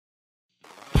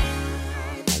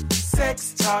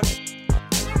Sex Talk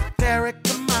with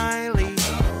Erica Miley.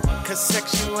 'Cause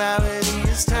sexuality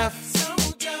is tough.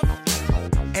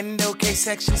 And okay,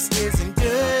 sex just isn't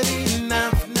good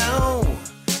enough, no.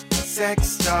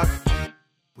 Sex Talk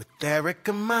with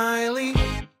Erica Miley.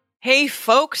 Hey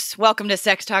folks, welcome to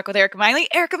Sex Talk with Erica Miley.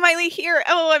 Erica Miley here.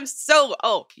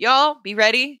 Y'all be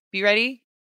ready.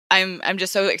 I'm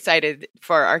just so excited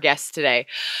for our guests today.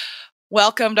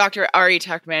 Welcome, Dr. Ari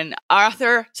Tuckman,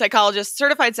 author, psychologist,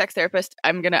 certified sex therapist.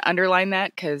 I'm going to underline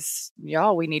that because,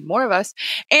 y'all, we need more of us.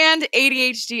 And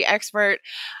ADHD expert.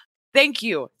 Thank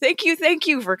you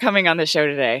for coming on the show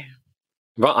today.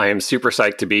 Well, I am super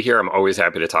psyched to be here. I'm always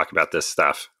happy to talk about this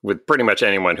stuff with pretty much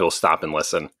anyone who'll stop and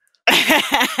listen.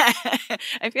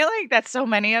 I feel like that's so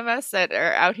many of us that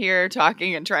are out here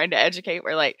talking and trying to educate.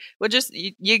 We're like, well, just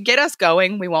you get us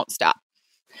going. We won't stop.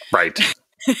 Right.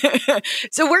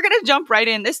 So we're going to jump right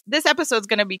in. This episode is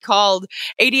going to be called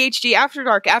ADHD After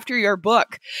Dark, after your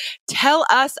book. Tell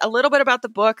us a little bit about the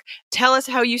book. Tell us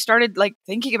how you started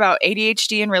thinking about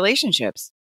ADHD in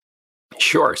relationships.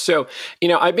 Sure. So,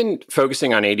 I've been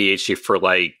focusing on ADHD for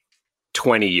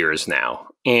 20 years now.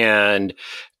 And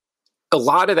a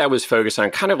lot of that was focused on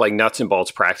kind of nuts and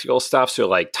bolts practical stuff.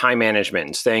 So time management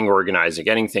and staying organized and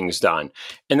getting things done.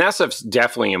 And that stuff's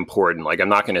definitely important. I'm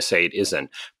not going to say it isn't.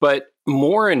 But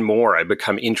more and more, I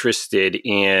become interested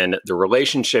in the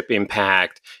relationship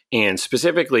impact and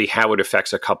specifically how it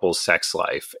affects a couple's sex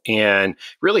life. And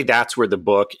really, that's where the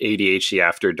book ADHD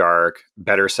After Dark,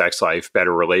 Better Sex Life,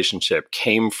 Better Relationship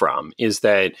came from, is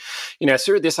that,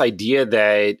 sort of this idea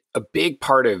that a big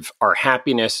part of our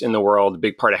happiness in the world, a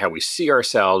big part of how we see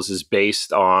ourselves is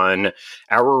based on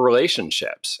our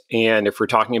relationships. And if we're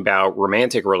talking about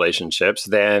romantic relationships,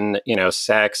 then,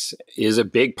 sex is a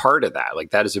big part of that.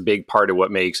 That is a big part of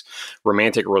what makes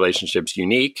romantic relationships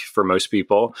unique for most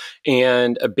people,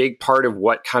 and a big part of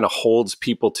what kind of holds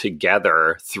people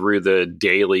together through the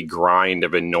daily grind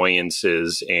of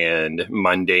annoyances and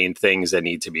mundane things that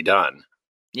need to be done.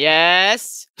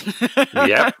 Yes.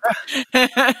 Yep.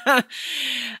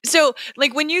 So,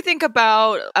 when you think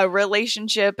about a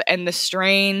relationship and the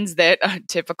strains that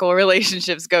typical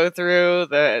relationships go through,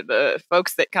 the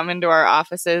folks that come into our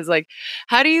offices,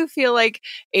 how do you feel like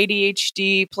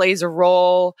ADHD plays a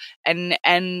role, and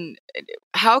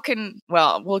how can,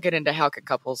 we'll get into how can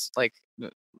couples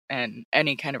and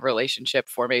any kind of relationship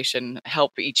formation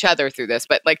help each other through this.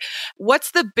 But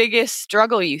what's the biggest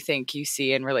struggle you think you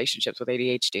see in relationships with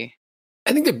ADHD?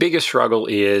 I think the biggest struggle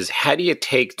is, how do you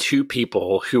take two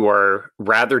people who are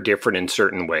rather different in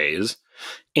certain ways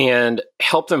and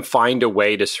help them find a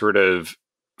way to sort of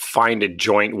find a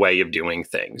joint way of doing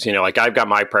things? I've got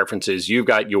my preferences, you've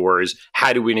got yours.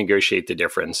 How do we negotiate the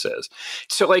differences?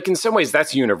 So in some ways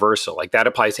that's universal. That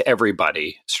applies to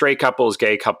everybody, straight couples,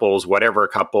 gay couples, whatever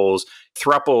couples,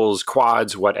 thruples,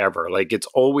 quads, whatever. It's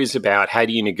always about how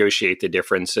do you negotiate the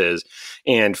differences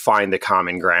and find the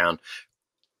common ground.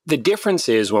 The difference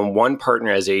is when one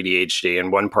partner has ADHD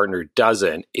and one partner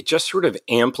doesn't, it just sort of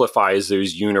amplifies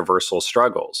those universal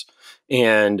struggles.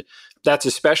 And that's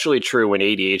especially true when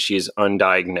ADHD is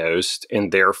undiagnosed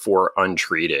and therefore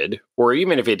untreated, or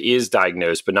even if it is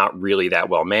diagnosed but not really that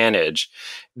well managed.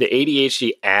 The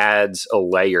ADHD adds a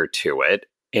layer to it,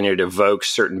 and it evokes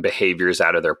certain behaviors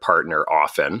out of their partner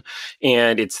often.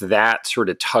 And it's that sort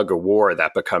of tug of war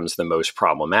that becomes the most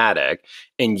problematic.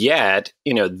 And yet,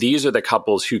 these are the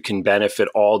couples who can benefit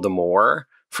all the more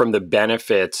from the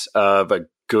benefits of a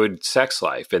good sex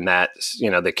life, and that,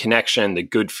 the connection, the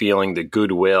good feeling, the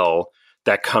goodwill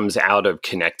that comes out of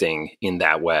connecting in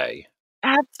that way.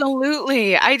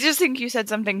 Absolutely. I just think you said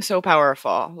something so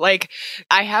powerful.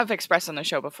 I have expressed on the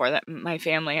show before that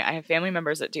I have family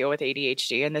members that deal with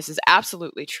ADHD, and this is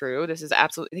absolutely true. This is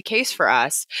absolutely the case for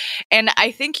us. And I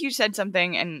think you said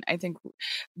something, and I think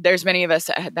there's many of us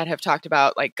that have talked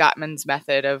about Gottman's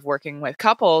method of working with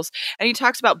couples, and he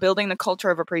talks about building the culture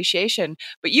of appreciation,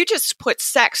 but you just put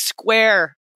sex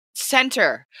square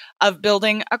center of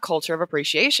building a culture of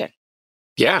appreciation.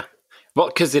 Yeah. Well,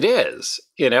 because it is,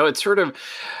 it's sort of,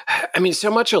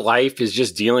 so much of life is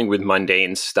just dealing with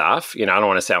mundane stuff. I don't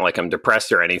want to sound like I'm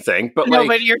depressed or anything, but no,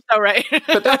 but you're so right.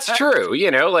 But that's true.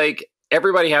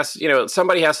 Everybody has,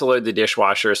 somebody has to load the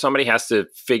dishwasher. Somebody has to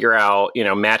figure out,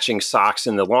 matching socks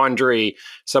in the laundry.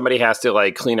 Somebody has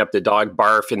to clean up the dog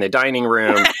barf in the dining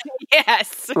room.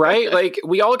 Yes. Right?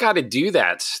 We all got to do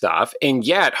that stuff. And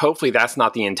yet, hopefully that's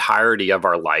not the entirety of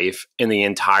our life and the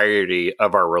entirety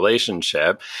of our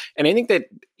relationship. And I think that,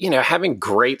 having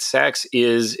great sex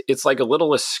it's like a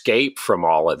little escape from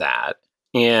all of that.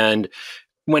 And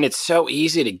when it's so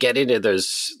easy to get into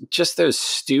those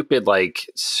stupid like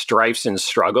strifes and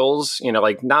struggles,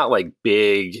 like not like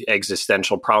big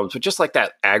existential problems, but just like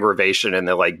that aggravation and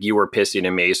the like, you were pissy to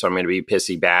me, so I'm going to be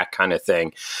pissy back kind of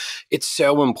thing. It's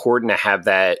so important to have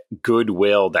that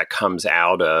goodwill that comes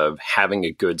out of having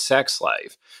a good sex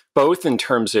life, both in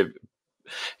terms of,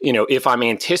 if I'm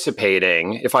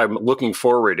anticipating, if I'm looking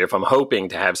forward, if I'm hoping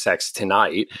to have sex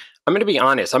tonight, I'm going to be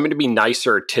honest. I'm going to be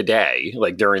nicer today,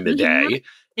 like during the day.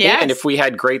 Yes. And if we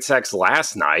had great sex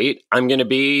last night, I'm going to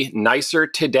be nicer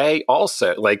today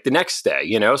also, like the next day,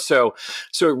 So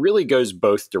it really goes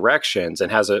both directions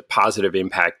and has a positive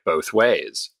impact both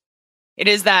ways. It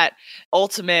is that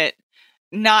ultimate,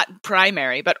 not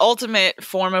primary, but ultimate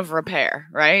form of repair,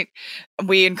 right?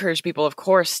 We encourage people, of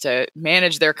course, to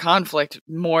manage their conflict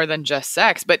more than just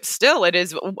sex, but still it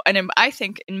is, I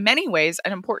think in many ways,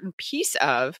 an important piece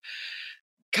of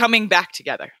coming back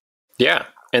together. Yeah.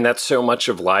 And that's so much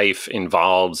of life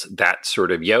involves that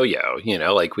sort of yo-yo,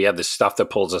 like we have the stuff that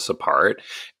pulls us apart,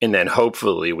 and then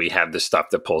hopefully we have the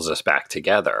stuff that pulls us back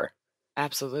together.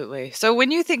 Absolutely. So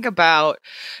when you think about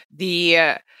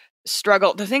the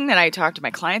struggle, the thing that I talk to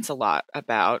my clients a lot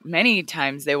about, many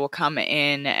times they will come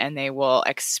in and they will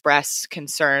express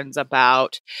concerns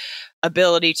about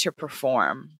ability to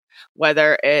perform,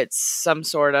 whether it's some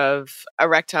sort of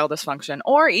erectile dysfunction,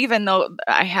 or even though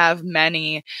I have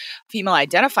many female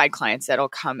identified clients that'll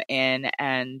come in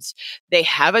and they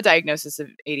have a diagnosis of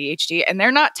ADHD, and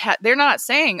they're not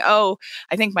saying, "Oh,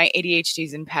 I think my ADHD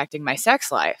is impacting my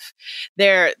sex life."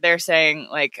 They're saying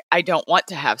like, "I don't want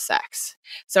to have sex."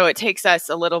 So it takes us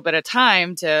a little bit of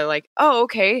time to like, "Oh,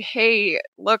 okay, hey,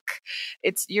 look,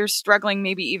 you're struggling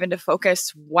maybe even to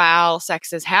focus while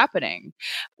sex is happening."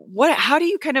 How do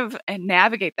you kind of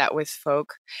navigate that with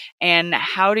folk, and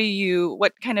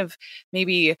what kind of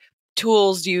maybe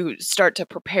tools do you start to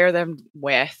prepare them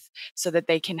with so that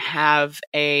they can have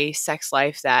a sex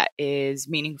life that is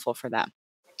meaningful for them?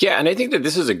 Yeah, and I think that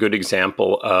this is a good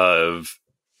example of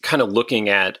kind of looking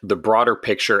at the broader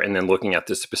picture and then looking at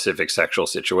the specific sexual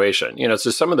situation.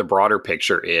 So some of the broader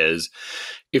picture is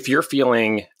if you're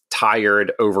feeling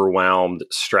tired, overwhelmed,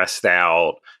 stressed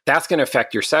out, that's going to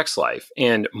affect your sex life,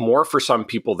 and more for some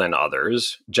people than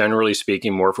others. Generally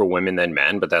speaking, more for women than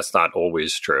men, but that's not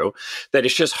always true. That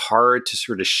it's just hard to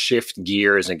sort of shift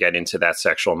gears and get into that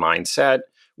sexual mindset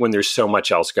when there's so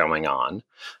much else going on.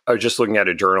 I was just looking at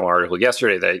a journal article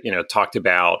yesterday that, talked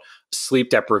about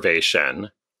sleep deprivation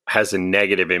has a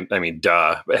negative,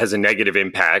 has a negative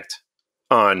impact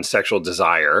on sexual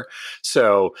desire.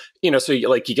 So, you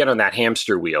get on that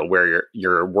hamster wheel where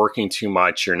you're working too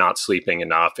much, you're not sleeping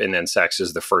enough, and then sex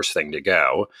is the first thing to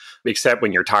go. Except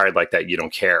when you're tired like that, you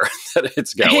don't care that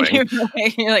it's going.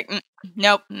 You're like,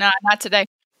 nope, not today.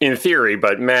 In theory,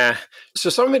 but meh. So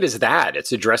some of it is that.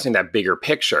 It's addressing that bigger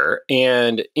picture.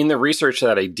 And in the research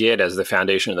that I did as the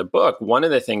foundation of the book, one of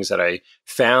the things that I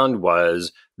found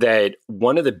was that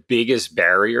one of the biggest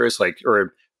barriers,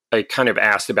 I kind of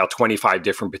asked about 25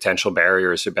 different potential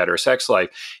barriers to better sex life.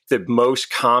 The most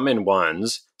common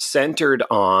ones centered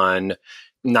on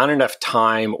not enough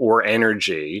time or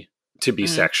energy to be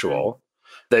sexual.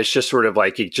 That's just sort of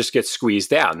like it just gets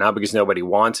squeezed out, not because nobody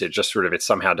wants it, just sort of it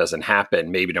somehow doesn't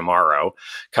happen, maybe tomorrow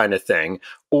kind of thing.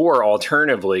 Or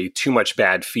alternatively, too much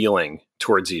bad feeling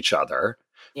towards each other,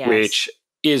 which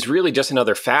is really just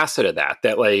another facet of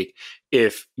that like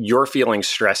if you're feeling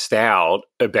stressed out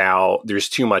about there's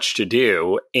too much to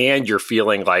do and you're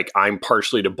feeling like I'm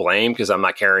partially to blame because I'm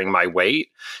not carrying my weight,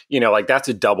 that's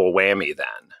a double whammy then.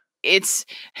 It's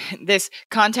this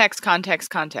context.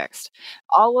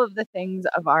 All of the things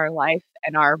of our life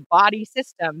and our body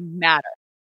system matter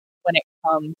when it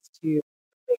comes to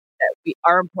things that we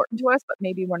are important to us, but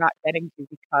maybe we're not getting to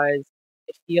because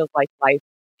it feels like life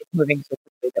is moving so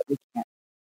quickly that we can't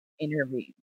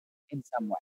intervene in some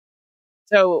way.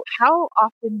 So how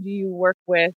often do you work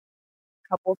with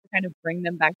couples to kind of bring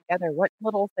them back together? What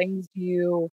little things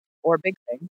or big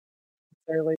things,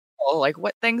 like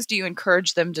what things do you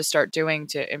encourage them to start doing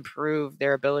to improve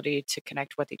their ability to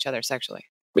connect with each other sexually?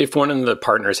 If one of the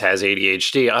partners has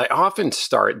ADHD, I often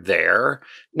start there,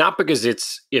 not because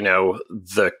it's,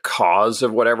 the cause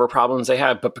of whatever problems they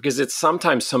have, but because it's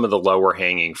sometimes some of the lower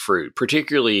hanging fruit,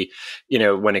 particularly,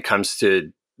 when it comes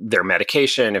to their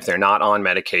medication, if they're not on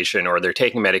medication or they're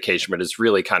taking medication, but it's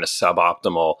really kind of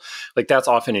suboptimal, like that's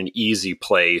often an easy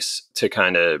place to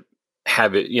kind of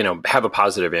have it, have a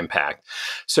positive impact.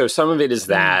 So some of it is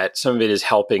that, some of it is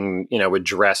helping,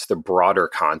 address the broader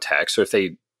context. So if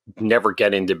they never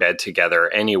get into bed together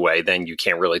anyway, then you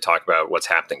can't really talk about what's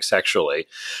happening sexually.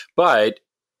 But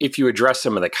if you address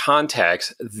some of the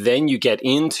context, then you get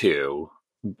into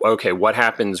okay, what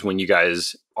happens when you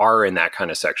guys are in that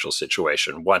kind of sexual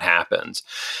situation? What happens?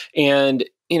 And,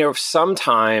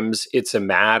 sometimes it's a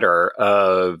matter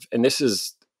of, and this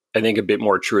is, I think, a bit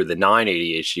more true of the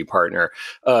non-ADHD partner,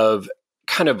 of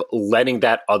kind of letting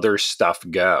that other stuff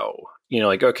go.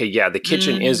 Okay, yeah, the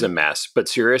kitchen is a mess, but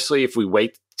seriously, if we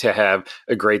wait to have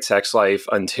a great sex life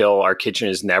until our kitchen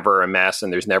is never a mess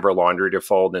and there's never laundry to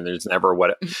fold and there's never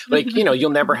you'll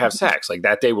never have sex. Like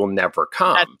that day will never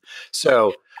come.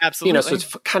 So, absolutely. So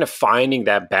it's kind of finding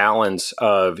that balance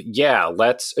of,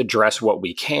 let's address what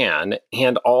we can.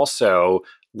 And also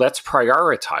let's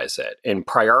prioritize it. And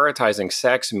prioritizing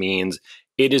sex means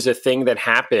it is a thing that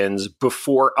happens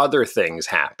before other things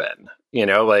happen.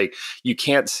 You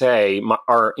can't say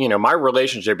my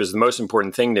relationship is the most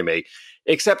important thing to me,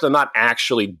 except I'm not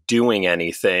actually doing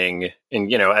anything.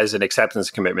 And, as an acceptance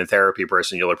commitment therapy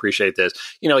person, you'll appreciate this.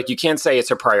 You can't say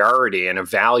it's a priority and a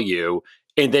value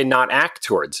and then not act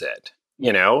towards it.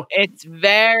 It's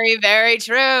very, very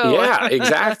true. Yeah,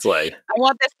 exactly. I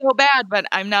want this so bad, but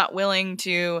I'm not willing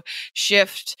to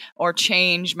shift or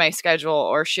change my schedule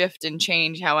or shift and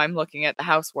change how I'm looking at the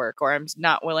housework, or I'm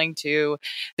not willing to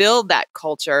build that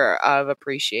culture of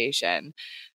appreciation.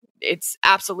 It's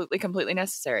absolutely completely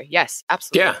necessary. Yes,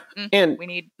 absolutely. Yeah. And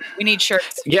we need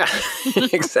shirts. Yeah,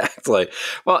 exactly.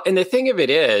 Well, and the thing of it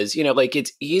is,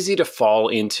 it's easy to fall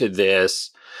into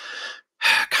this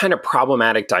kind of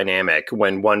problematic dynamic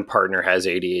when one partner has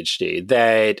ADHD,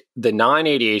 that the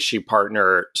non-ADHD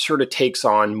partner sort of takes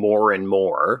on more and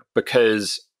more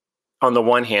because on the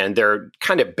one hand, they're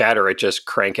kind of better at just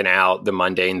cranking out the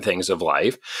mundane things of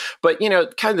life. But,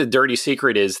 kind of the dirty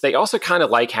secret is they also kind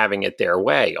of like having it their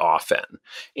way often.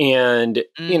 And,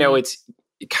 it's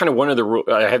kind of one of the rules.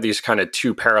 I have these kind of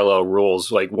two parallel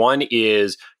rules. Like one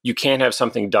is you can't have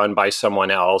something done by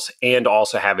someone else and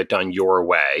also have it done your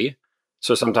way.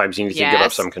 So sometimes you need to give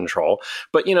up some control.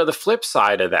 But, the flip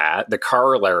side of that, the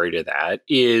corollary to that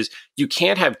is you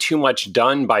can't have too much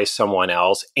done by someone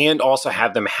else and also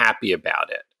have them happy about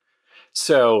it.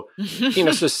 So,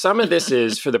 so some of this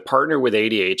is for the partner with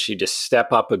ADHD to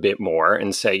step up a bit more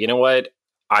and say, you know what?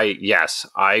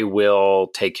 I will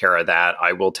take care of that.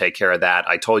 I will take care of that.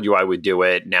 I told you I would do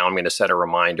it. Now I'm going to set a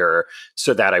reminder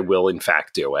so that I will in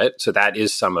fact do it. So that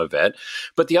is some of it.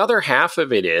 But the other half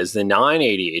of it is the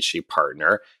non-ADHD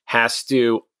partner has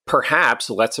to perhaps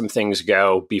let some things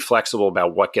go, be flexible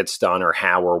about what gets done or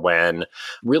how or when,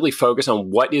 really focus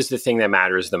on what is the thing that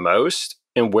matters the most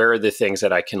and where are the things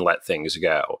that I can let things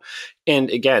go. And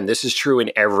again, this is true in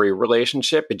every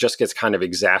relationship. It just gets kind of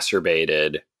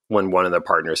exacerbated when one of the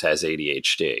partners has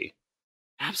ADHD.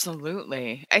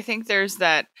 Absolutely. I think there's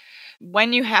that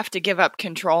when you have to give up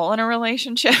control in a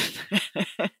relationship,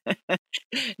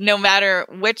 no matter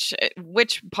which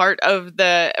part of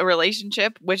the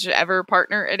relationship, whichever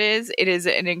partner it is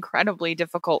an incredibly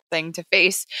difficult thing to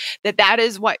face, that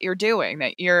is what you're doing,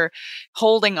 that you're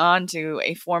holding on to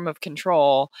a form of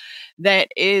control that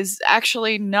is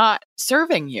actually not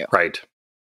serving you. Right.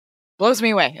 Blows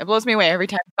me away. It blows me away every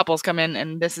time couples come in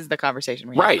and this is the conversation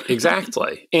we have. Right,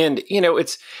 exactly. And,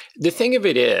 it's the thing of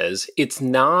it is, it's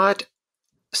not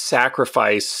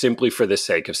sacrifice simply for the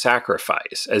sake of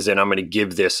sacrifice, as in I'm going to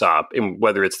give this up. And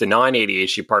whether it's the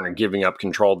non-ADHD partner giving up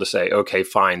control to say, okay,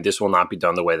 fine, this will not be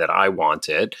done the way that I want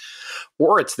it.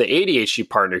 Or it's the ADHD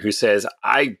partner who says,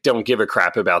 I don't give a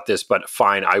crap about this, but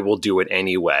fine, I will do it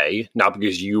anyway. Not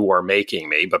because you are making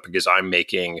me, but because I'm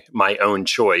making my own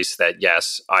choice that,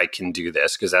 yes, I can do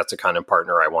this because that's the kind of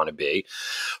partner I want to be.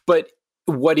 But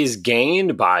what is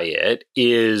gained by it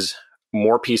is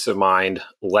more peace of mind,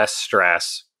 less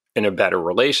stress, and a better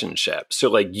relationship.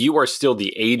 So you are still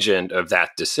the agent of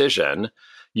that decision.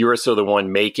 You are still the one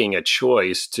making a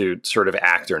choice to sort of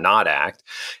act or not act.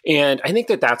 And I think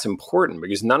that that's important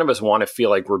because none of us want to feel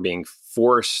like we're being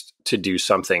forced to do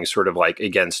something sort of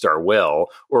against our will,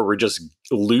 or we're just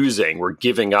losing, we're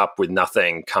giving up with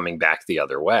nothing coming back the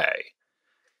other way.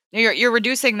 You're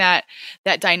reducing that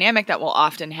dynamic that will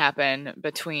often happen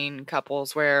between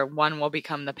couples where one will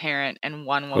become the parent and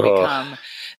one will become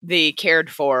the cared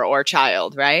for or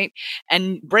child, right?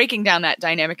 And breaking down that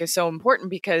dynamic is so important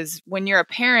because when you're a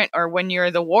parent or when you're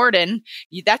the warden,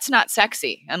 that's not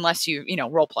sexy unless you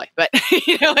role play. But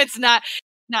it's not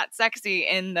sexy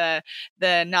in the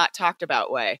not talked about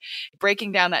way.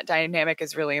 Breaking down that dynamic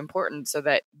is really important so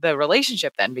that the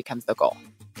relationship then becomes the goal.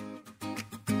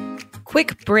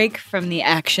 Quick break from the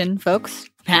action, folks.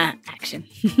 Action.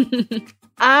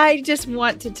 I just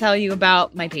want to tell you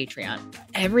about my Patreon.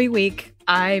 Every week,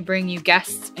 I bring you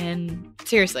guests and,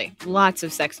 seriously, lots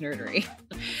of sex nerdery.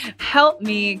 Help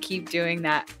me keep doing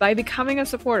that by becoming a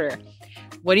supporter.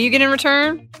 What do you get in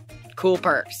return? cool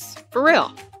perks. For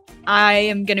real. I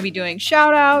am going to be doing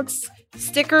shout outs,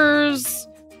 stickers,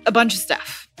 a bunch of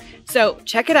stuff. So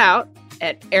check it out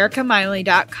at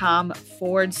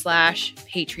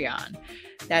ericamiley.com/Patreon.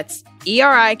 That's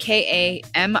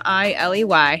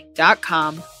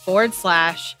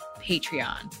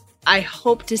ERIKAMILEY.com/Patreon. I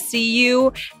hope to see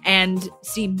you and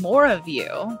see more of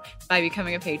you by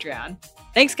becoming a Patreon.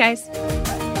 Thanks, guys.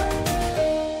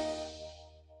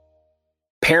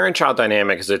 Parent-child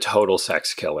dynamic is a total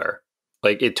sex killer.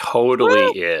 Like, it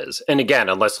totally is. And again,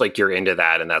 unless like you're into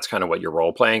that and that's kind of what you're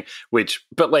role playing,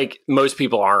 but like most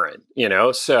people aren't, you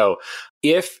know? So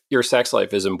if your sex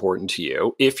life is important to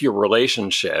you, if your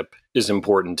relationship is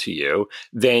important to you,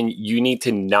 then you need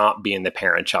to not be in the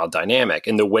parent-child dynamic.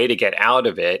 And the way to get out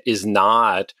of it is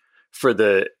not for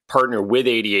the partner with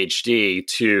ADHD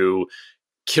to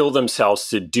kill themselves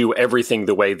to do everything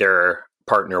the way their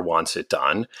partner wants it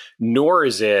done, nor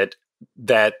is it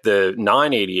that the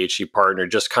non-ADHD partner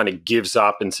just kind of gives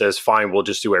up and says, fine, we'll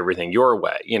just do everything your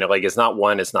way. You know, like it's not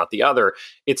one, it's not the other.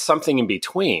 It's something in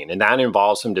between. And that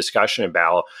involves some discussion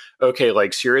about, okay,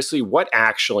 like seriously, what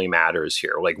actually matters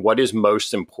here? Like what is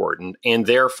most important? And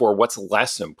therefore, what's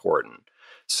less important?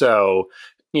 So,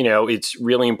 you know, it's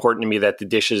really important to me that the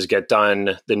dishes get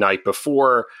done the night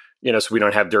before, you know, so we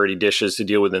don't have dirty dishes to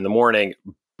deal with in the morning.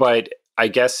 But I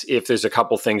guess if there's a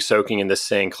couple things soaking in the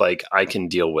sink, like I can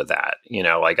deal with that, you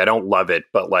know, like I don't love it,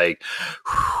 but like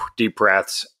deep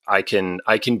breaths, I can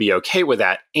be okay with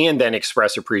that and then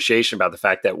express appreciation about the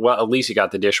fact that, well, at least you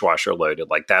got the dishwasher loaded.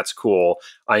 Like, that's cool.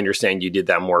 I understand you did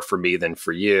that more for me than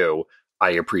for you. I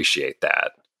appreciate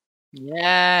that.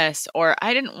 Yes. Or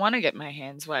I didn't want to get my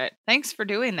hands wet. Thanks for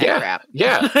doing that crap.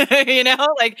 Yeah. You know,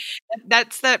 like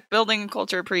that's that building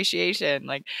culture appreciation,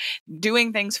 like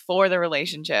doing things for the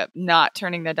relationship, not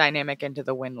turning the dynamic into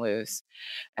the win-lose.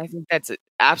 I think that's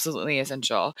absolutely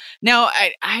essential. Now,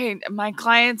 my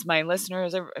clients, my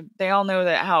listeners, they all know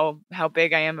that how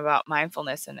big I am about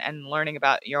mindfulness and learning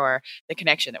about the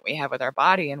connection that we have with our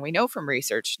body. And we know from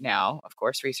research now, of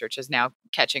course, research is now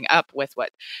catching up with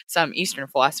what some Eastern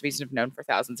philosophies have known for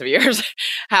thousands of years,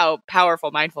 how powerful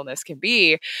mindfulness can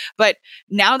be. But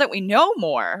now that we know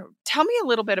more, tell me a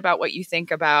little bit about what you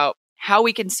think about how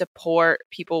we can support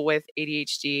people with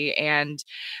ADHD and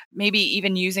maybe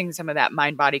even using some of that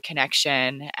mind-body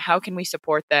connection. How can we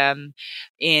support them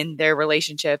in their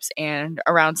relationships and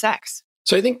around sex?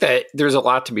 So I think that there's a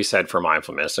lot to be said for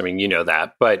mindfulness. I mean, you know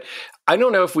that, but I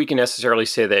don't know if we can necessarily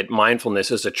say that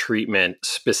mindfulness is a treatment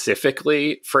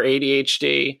specifically for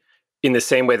ADHD in the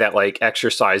same way that like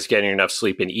exercise, getting enough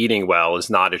sleep and eating well is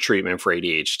not a treatment for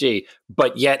ADHD,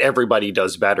 but yet everybody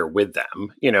does better with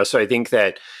them. You know, so I think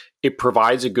that it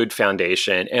provides a good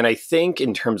foundation. And I think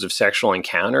in terms of sexual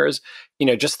encounters, you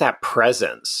know, just that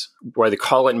presence, whether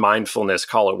call it mindfulness,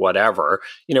 call it whatever,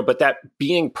 you know, but that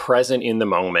being present in the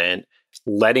moment,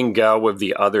 letting go of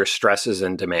the other stresses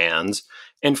and demands.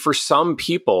 And for some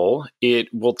people, it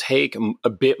will take a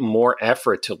bit more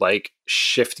effort to like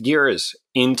shift gears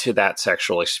into that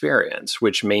sexual experience,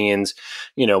 which means,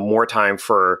 you know, more time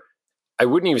for, I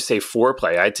wouldn't even say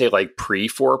foreplay. I'd say like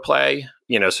pre-foreplay,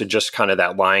 you know, so just kind of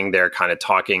that lying there, kind of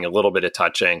talking, a little bit of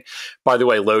touching. By the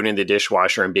way, loading the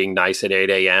dishwasher and being nice at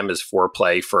 8 a.m. is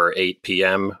foreplay for 8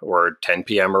 p.m. or 10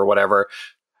 p.m. or whatever.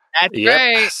 That's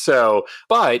great. So,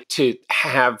 but to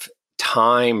have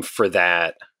time for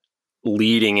that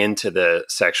leading into the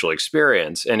sexual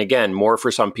experience. And again, more for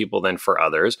some people than for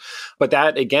others. But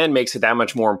that again makes it that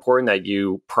much more important that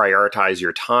you prioritize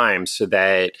your time so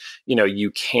that, you know,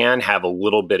 you can have a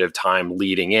little bit of time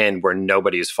leading in where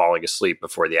nobody is falling asleep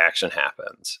before the action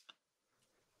happens.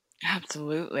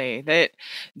 Absolutely.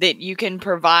 That you can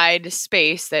provide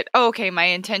space that, oh, okay, my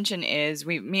intention is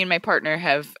me and my partner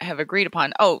have agreed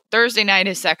upon, oh, Thursday night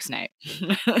is sex night.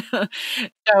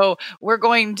 So we're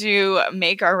going to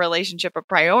make our relationship a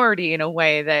priority in a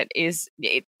way that is,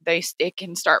 it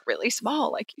can start really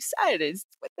small, like you said, is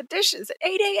with the dishes at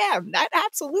 8 a.m. That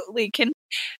absolutely can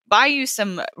buy you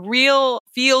some real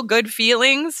feel-good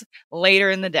feelings later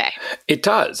in the day. It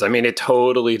does. I mean, it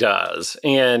totally does.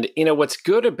 And, you know, what's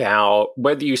good about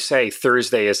whether you say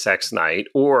Thursday is sex night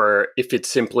or if it's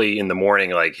simply in the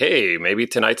morning, like, hey, maybe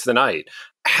tonight's the night,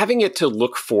 having it to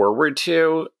look forward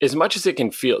to, as much as it can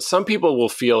feel, some people will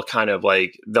feel kind of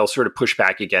like they'll sort of push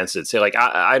back against it, say like,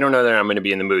 I don't know that I'm going to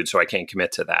be in the mood, so I can't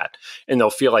commit to that. And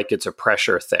they'll feel like it's a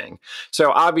pressure thing.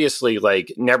 So obviously,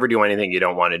 like, never do anything you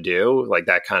don't want to do. Like,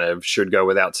 that kind of should go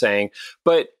without saying.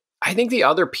 But I think the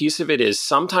other piece of it is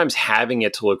sometimes having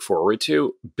it to look forward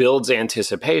to builds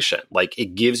anticipation. Like,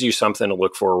 it gives you something to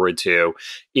look forward to.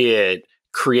 It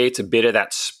creates a bit of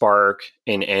that spark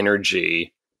and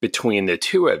energy between the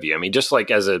two of you. I mean, just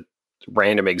like as a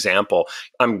random example,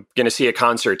 I'm going to see a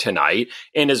concert tonight.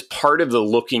 And as part of the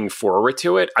looking forward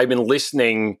to it, I've been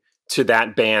listening to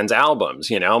that band's albums,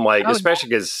 I'm like, especially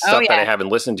because stuff that I haven't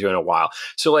listened to in a while.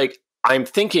 So like, I'm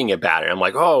thinking about it. I'm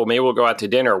like, oh, maybe we'll go out to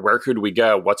dinner. Where could we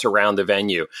go? What's around the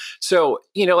venue? So,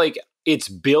 like it's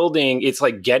building, it's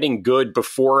like getting good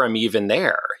before I'm even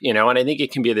there, and I think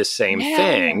it can be the same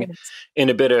thing in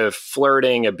a bit of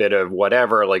flirting, a bit of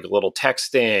whatever, like a little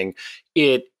texting.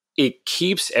 It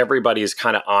keeps everybody's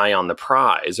kind of eye on the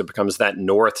prize. It becomes that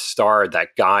North Star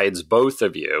that guides both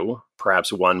of you,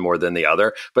 perhaps one more than the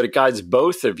other, but it guides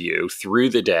both of you through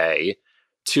the day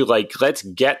to like, let's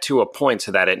get to a point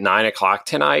so that at 9:00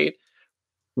 tonight,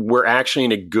 we're actually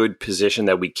in a good position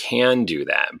that we can do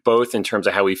that, both in terms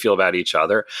of how we feel about each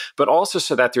other, but also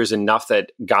so that there's enough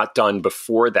that got done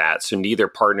before that. So neither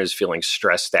partner is feeling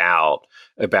stressed out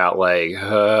about like,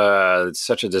 it's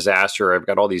such a disaster. I've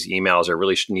got all these emails. I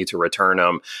really need to return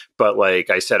them. But like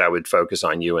I said, I would focus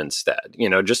on you instead,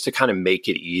 just to kind of make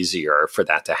it easier for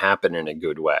that to happen in a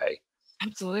good way.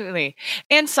 Absolutely.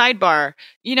 And sidebar,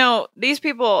 these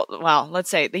people, well, let's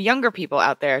say the younger people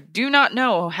out there do not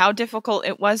know how difficult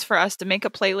it was for us to make a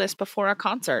playlist before a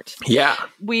concert. Yeah.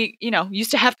 We,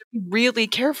 used to have to be really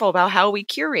careful about how we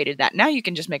curated that. Now you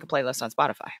can just make a playlist on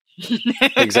Spotify.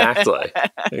 Exactly.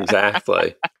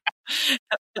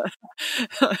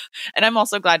 And I'm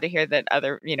also glad to hear that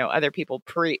other people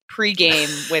pre-game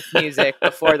with music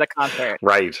before the concert.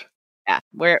 Right. Yeah,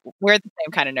 we're the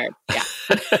same kind of nerd. Yeah.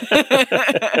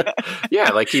 Yeah,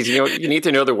 like you need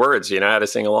to know the words, how to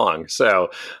sing along. So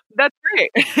that's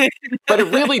great. But it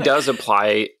really does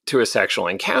apply to a sexual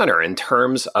encounter in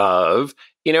terms of,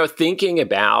 thinking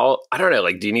about, I don't know,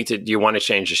 like, do you want to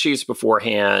change the sheets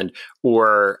beforehand?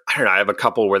 Or, I don't know, I have a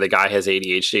couple where the guy has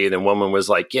ADHD and the woman was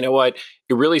like, you know what?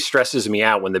 It really stresses me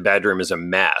out when the bedroom is a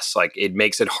mess. Like, it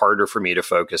makes it harder for me to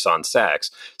focus on sex.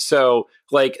 So,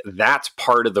 like, that's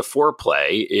part of the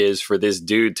foreplay is for this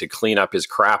dude to clean up his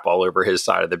crap all over his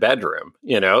side of the bedroom,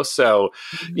 So,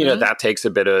 that takes a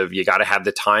bit of, you got to have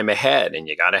the time ahead and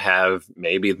you got to have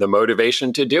maybe the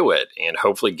motivation to do it. And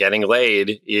hopefully getting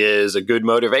laid is a good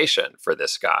motivation for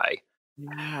this guy.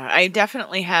 Yeah, I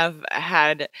definitely have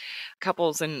had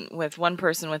couples with one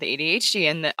person with ADHD,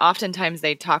 and oftentimes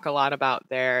they talk a lot about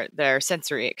their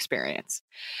sensory experience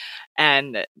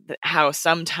and how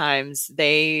sometimes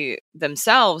they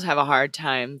themselves have a hard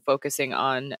time focusing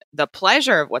on the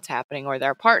pleasure of what's happening or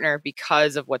their partner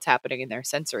because of what's happening in their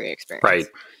sensory experience. Right.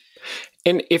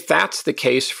 And if that's the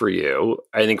case for you,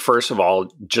 I think first of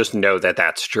all, just know that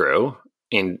that's true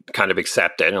and kind of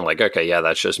accept it and like, okay, yeah,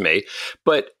 that's just me.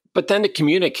 But then to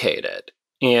communicate it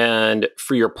and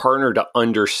for your partner to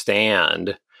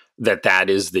understand that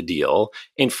is the deal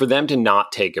and for them to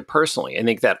not take it personally. I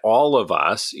think that all of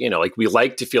us, like we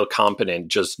like to feel competent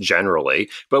just generally,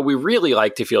 but we really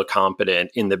like to feel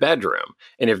competent in the bedroom.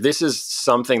 And if this is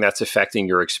something that's affecting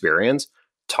your experience,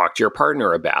 talk to your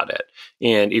partner about it.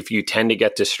 And if you tend to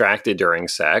get distracted during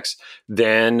sex,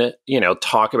 then,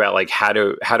 talk about like, how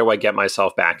do I get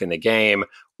myself back in the game?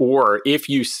 Or if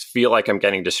you feel like I'm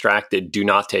getting distracted, do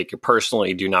not take it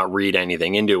personally. Do not read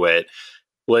anything into it.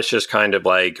 Let's just kind of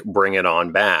like bring it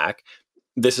on back.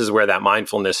 This is where that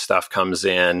mindfulness stuff comes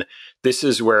in. This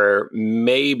is where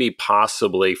maybe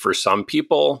possibly for some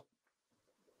people,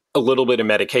 a little bit of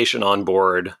medication on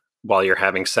board while you're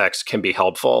having sex can be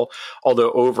helpful.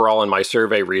 Although overall in my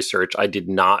survey research, I did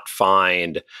not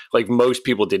find, like most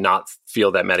people did not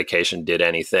feel that medication did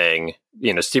anything.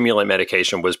 Stimulant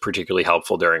medication was particularly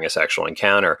helpful during a sexual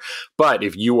encounter. But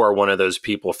if you are one of those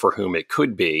people for whom it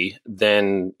could be,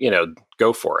 then,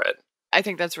 go for it. I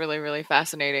think that's really, really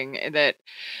fascinating that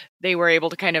they were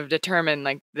able to kind of determine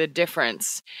like the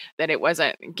difference, that it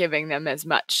wasn't giving them as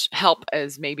much help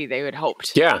as maybe they had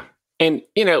hoped. Yeah. And,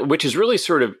 which is really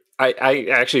sort of, I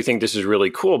actually think this is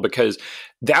really cool because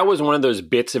that was one of those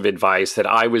bits of advice that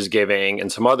I was giving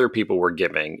and some other people were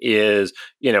giving is,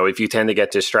 if you tend to get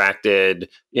distracted,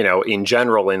 in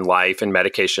general in life and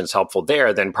medication is helpful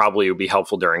there, then probably it would be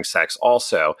helpful during sex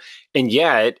also. And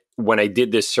yet, when I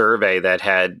did this survey that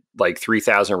had like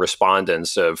 3,000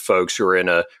 respondents of folks who are in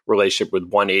a relationship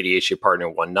with one ADHD partner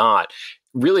and one not,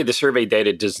 really the survey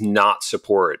data does not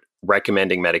support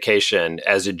recommending medication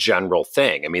as a general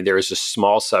thing. I mean, there is a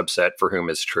small subset for whom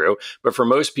it's true, but for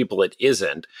most people it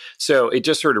isn't. So it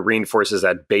just sort of reinforces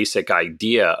that basic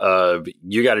idea of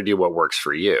you got to do what works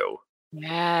for you.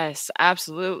 Yes,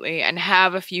 absolutely. And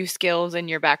have a few skills in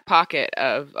your back pocket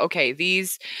of, okay,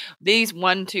 these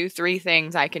 1, 2, 3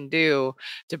 things I can do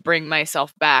to bring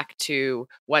myself back to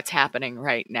what's happening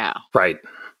right now. Right.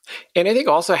 And I think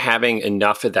also having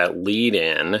enough of that lead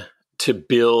in to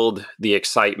build the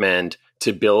excitement,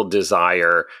 to build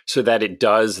desire, so that it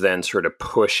does then sort of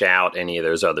push out any of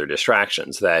those other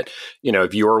distractions. That,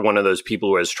 if you're one of those people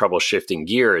who has trouble shifting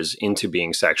gears into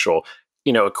being sexual,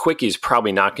 a quickie is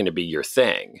probably not going to be your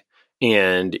thing.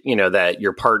 And, that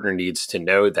your partner needs to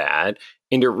know that,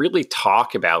 and to really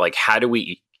talk about, like, how do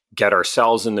we get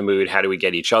ourselves in the mood? How do we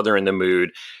get each other in the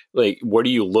mood? Like, what are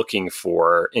you looking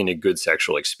for in a good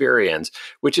sexual experience?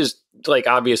 Which is, like,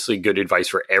 obviously good advice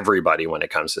for everybody when it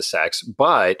comes to sex.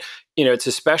 But, it's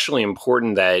especially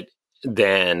important that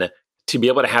then to be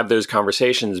able to have those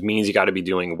conversations means you got to be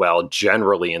doing well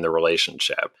generally in the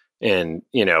relationship. And,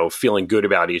 feeling good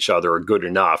about each other or good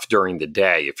enough during the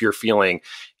day. If you're feeling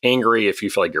angry, if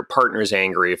you feel like your partner's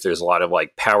angry, if there's a lot of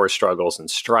like power struggles and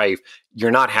strife,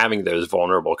 you're not having those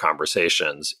vulnerable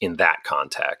conversations in that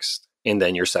context. And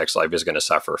then your sex life is going to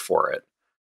suffer for it.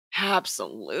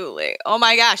 Absolutely. Oh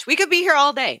my gosh. We could be here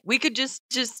all day. We could just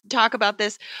talk about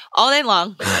this all day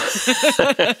long.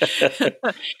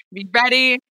 Be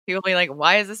ready. People be like,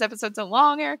 why is this episode so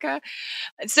long, Erica?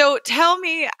 So tell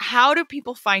me, how do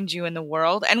people find you in the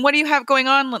world? And what do you have going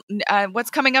on? What's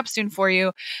coming up soon for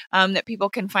you that people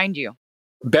can find you?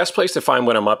 Best place to find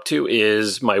what I'm up to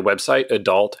is my website,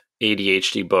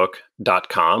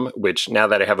 adultadhdbook.com, which now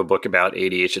that I have a book about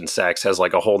ADHD and sex has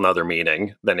like a whole nother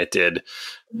meaning than it did.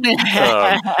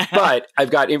 But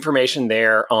I've got information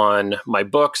there on my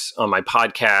books, on my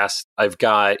podcast. I've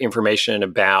got information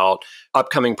about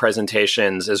upcoming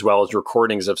presentations as well as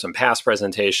recordings of some past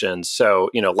presentations.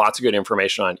 So, lots of good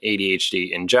information on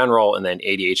ADHD in general, and then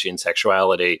ADHD and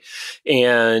sexuality.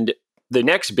 And the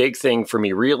next big thing for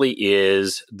me really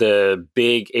is the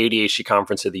big ADHD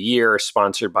conference of the year,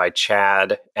 sponsored by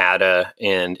CHADD, ADDA,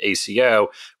 and ACO,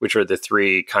 which are the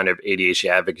three kind of ADHD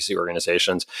advocacy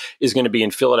organizations, is going to be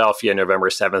in Philadelphia, November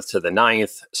 7th to the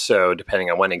 9th. So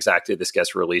depending on when exactly this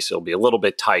gets released, it'll be a little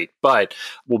bit tight, but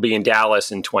we'll be in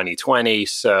Dallas in 2020.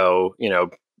 So,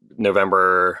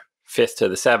 November 5th to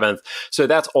the 7th. So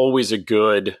that's always a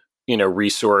good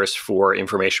resource for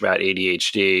information about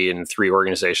ADHD, and three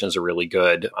organizations are really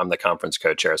good. I'm the conference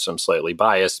co-chair, so I'm slightly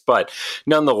biased, but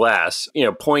nonetheless,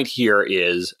 point here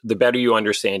is the better you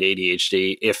understand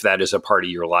ADHD, if that is a part of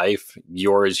your life,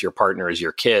 yours, your partner's,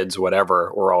 your kids, whatever,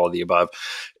 or all of the above,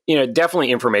 definitely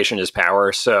information is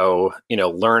power. So,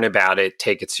 learn about it,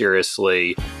 take it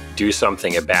seriously, do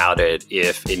something about it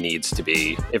if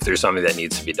there's something that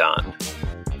needs to be done.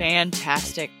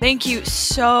 Fantastic. Thank you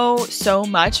so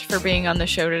much for being on the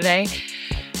show today.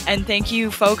 And thank you,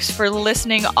 folks, for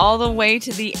listening all the way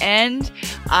to the end.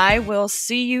 I will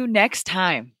see you next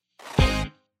time.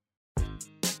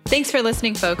 Thanks for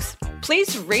listening, folks.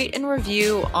 Please rate and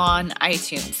review on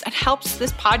iTunes. It helps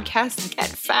this podcast get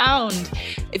found.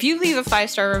 If you leave a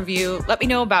 5-star review, let me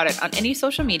know about it on any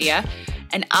social media,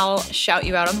 and I'll shout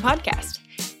you out on the podcast.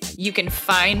 You can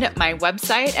find my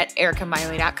website at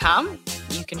ericamiley.com.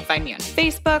 You can find me on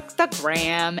Facebook, the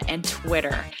Gram, and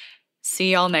Twitter.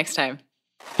 See y'all next time.